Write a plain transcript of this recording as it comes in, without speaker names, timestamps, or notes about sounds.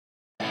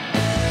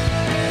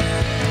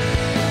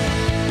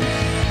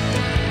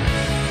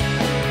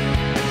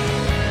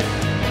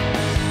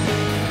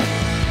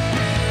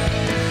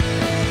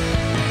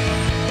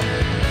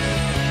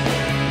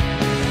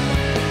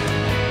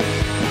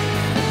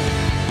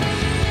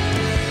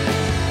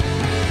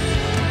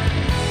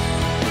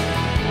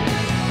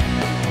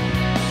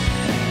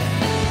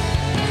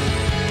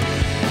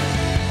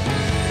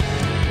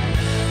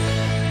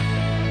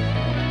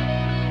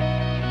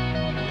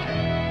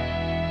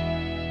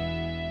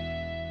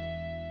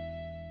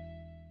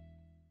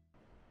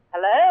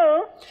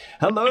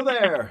Hello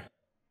there.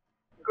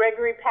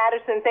 Gregory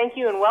Patterson, thank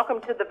you, and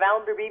welcome to the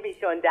Valder Beebe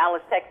Show in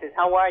Dallas, Texas.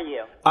 How are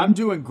you? I'm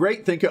doing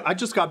great, thank you. I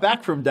just got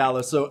back from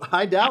Dallas, so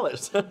hi,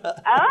 Dallas. Oh,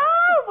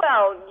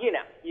 well,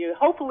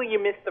 hopefully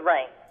you missed the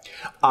rain.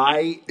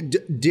 I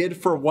did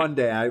for one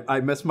day. I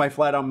missed my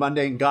flight on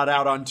Monday and got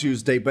out on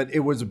Tuesday, but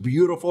it was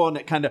beautiful, and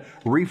it kind of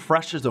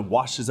refreshes and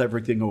washes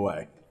everything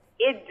away.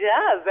 It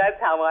does.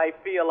 That's how I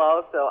feel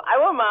also. I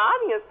want my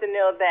audience to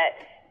know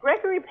that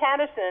Gregory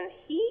Patterson,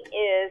 he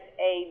is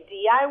a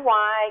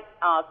DIY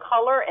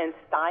color and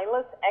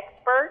stylist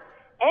expert,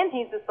 and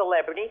he's a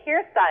celebrity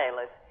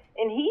hairstylist.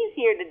 And he's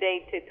here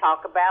today to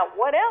talk about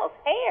what else?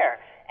 Hair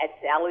at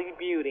Sally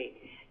Beauty.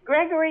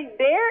 Gregory,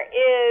 there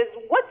is,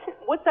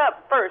 what's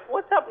up first?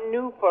 What's up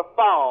new for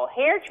fall?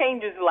 Hair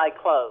changes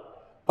like clothes.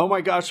 Oh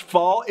my gosh,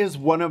 fall is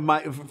one of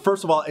my,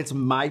 first of all, it's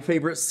my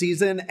favorite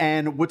season.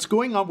 And what's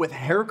going on with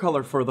hair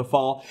color for the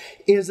fall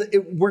is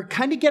we're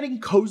kind of getting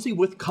cozy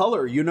with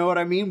color. You know what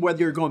I mean?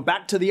 Whether you're going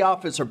back to the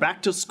office or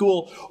back to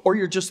school, or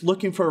you're just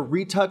looking for a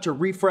retouch or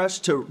refresh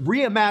to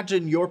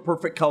reimagine your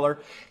perfect color,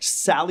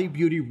 Sally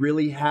Beauty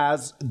really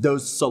has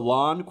those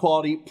salon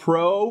quality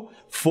pro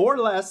for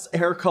less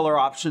hair color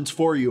options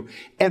for you.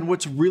 And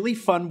what's really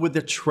fun with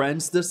the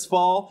trends this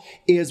fall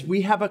is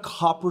we have a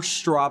copper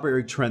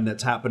strawberry trend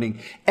that's happening.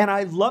 And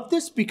I love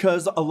this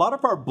because a lot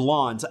of our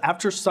blondes,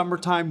 after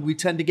summertime, we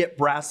tend to get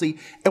brassy,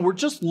 and we're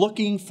just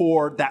looking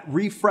for that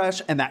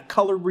refresh and that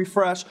color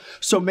refresh.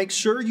 So make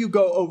sure you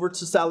go over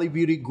to Sally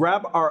Beauty,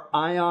 grab our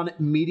Ion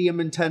Medium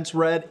Intense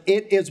Red.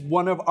 It is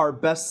one of our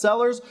best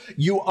sellers.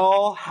 You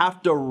all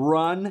have to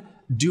run,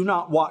 do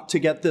not walk to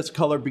get this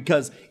color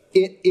because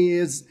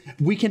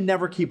we can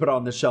never keep it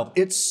on the shelf.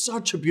 It's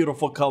such a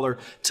beautiful color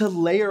to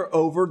layer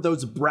over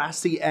those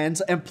brassy ends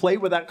and play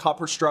with that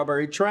copper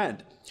strawberry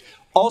trend.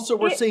 Also,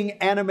 we're seeing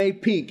anime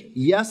pink.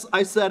 Yes,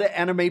 I said it,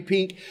 anime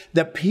pink.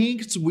 The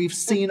pinks we've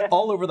seen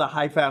all over the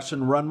high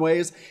fashion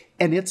runways,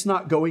 and it's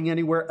not going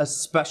anywhere,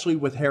 especially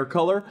with hair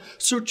color.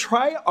 So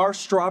try our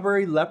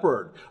Strawberry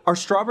Leopard. Our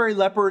Strawberry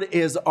Leopard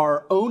is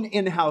our own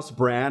in-house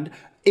brand.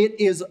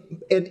 It is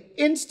an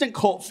instant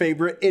cult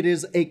favorite. It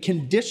is a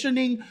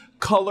conditioning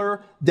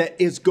color that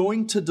is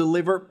going to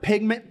deliver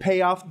pigment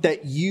payoff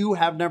that you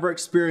have never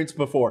experienced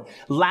before,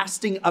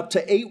 lasting up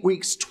to 8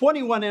 weeks,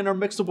 21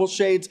 intermixable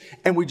shades,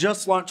 and we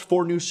just launched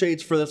 4 new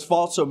shades for this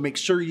fall, so make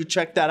sure you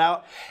check that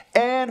out.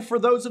 And for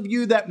those of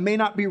you that may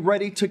not be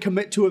ready to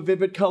commit to a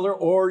vivid color,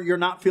 or you're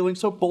not feeling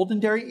so bold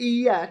and daring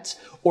yet,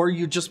 or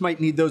you just might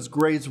need those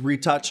grays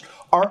retouched,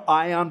 our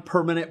Ion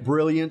Permanent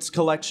Brilliance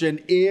collection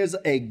is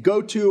a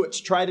go-to.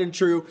 It's tried and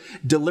true,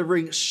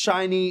 delivering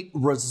shiny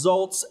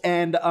results.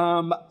 And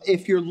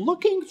if you're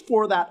looking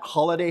for that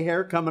holiday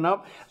hair coming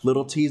up,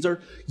 little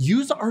teaser,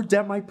 use our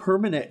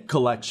Demi-Permanent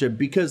collection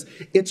because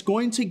it's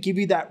going to give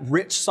you that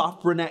rich,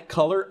 soft brunette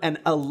color and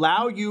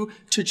allow you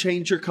to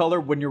change your color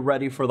when you're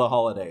ready for the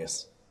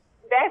holidays.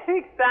 That's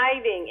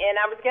exciting. And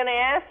I was going to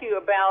ask you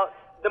about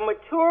the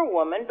mature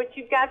woman, but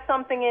you've got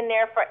something in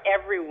there for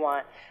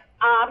everyone.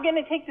 I'm going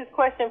to take this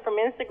question from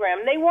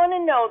Instagram. They want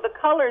to know the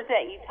colors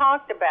that you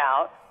talked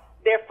about.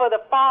 They're for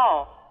the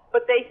fall.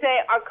 But they say,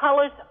 are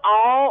colors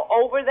all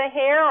over the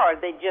hair, or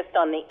are they just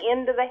on the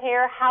end of the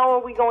hair? How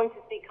are we going to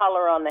see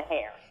color on the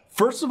hair?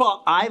 First of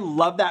all, I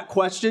love that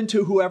question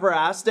to whoever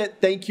asked it.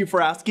 Thank you for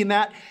asking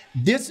that.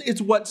 This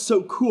is what's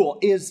so cool,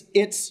 is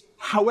it's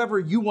however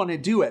you want to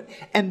do it.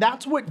 And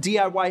that's what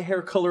DIY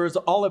hair color is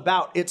all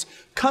about. It's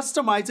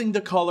customizing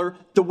the color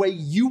the way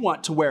you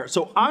want to wear it.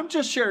 So I'm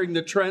just sharing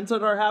the trends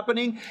that are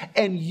happening,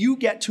 and you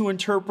get to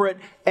interpret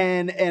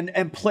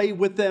and play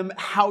with them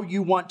how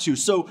you want to.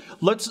 So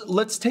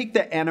let's take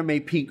the anime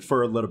pink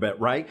for a little bit,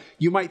 right?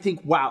 You might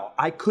think, wow,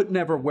 I could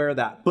never wear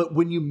that. But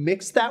when you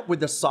mix that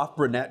with the soft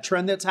brunette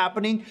trend that's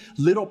happening,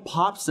 little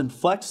pops and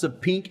flecks of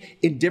pink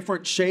in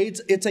different shades,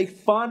 it's a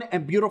fun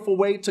and beautiful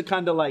way to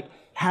kind of like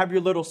have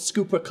your little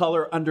scoop of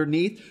color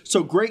underneath.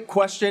 So great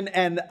question.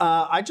 And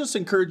I just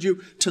encourage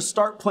you to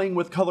start playing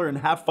with color and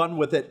have fun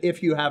with it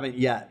if you haven't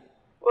yet.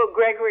 Well,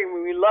 Gregory,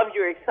 we love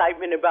your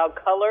excitement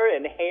about color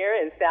and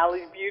hair and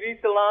Sally's Beauty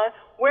Salon.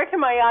 Where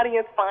can my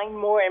audience find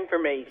more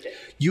information?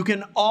 You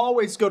can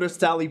always go to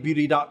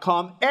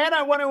sallybeauty.com, and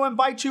I want to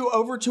invite you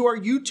over to our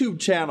YouTube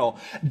channel.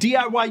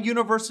 DIY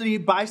University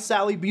by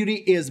Sally Beauty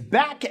is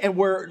back, and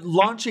we're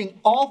launching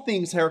all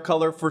things hair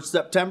color for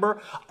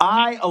September.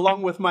 I,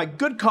 along with my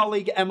good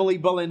colleague Emily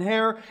Bullen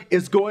Hair,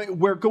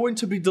 we're going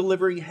to be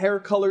delivering hair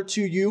color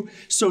to you.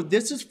 So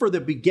this is for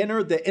the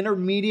beginner, the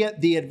intermediate,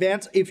 the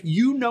advanced. If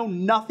you know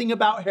nothing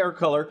about hair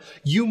color,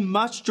 you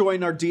must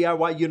join our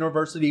DIY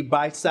University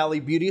by Sally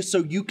Beauty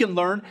so you can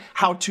learn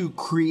how to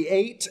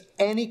create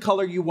any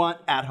color you want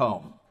at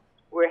home.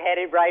 We're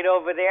headed right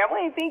over there. I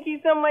want to thank you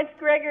so much,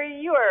 Gregory.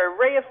 You are a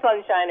ray of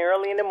sunshine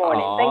early in the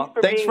morning.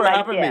 Thanks for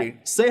having me.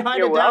 Say hi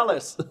to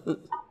Dallas.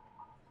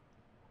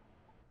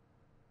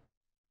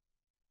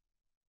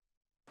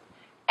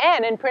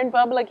 And in print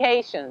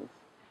publications,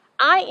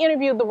 I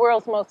interviewed the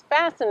world's most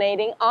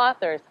fascinating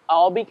authors,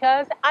 all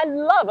because I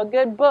love a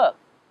good book.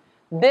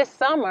 This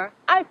summer,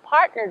 I've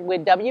partnered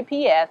with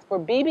WPS for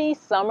Beebe's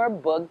Summer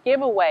Book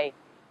Giveaway.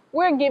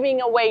 We're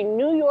giving away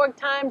New York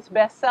Times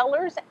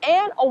bestsellers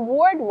and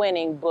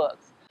award-winning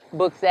books.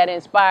 Books that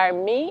inspire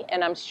me,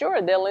 and I'm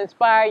sure they'll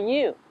inspire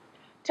you.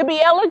 To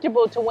be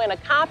eligible to win a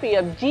copy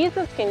of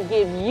Jesus Can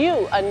Give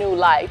You a New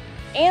Life,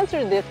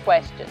 answer this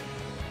question.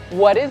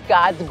 What is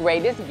God's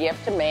greatest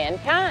gift to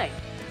mankind?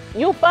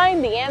 You'll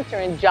find the answer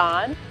in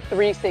John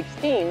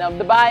 3:16 of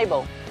the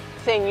Bible.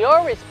 Send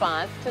your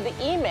response to the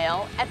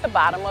email at the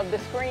bottom of the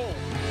screen.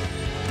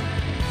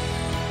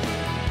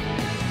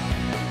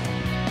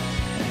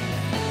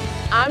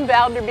 I'm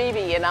Valder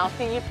Beebe, and I'll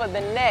see you for the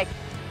next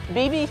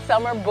Beebe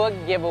Summer Book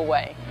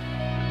Giveaway.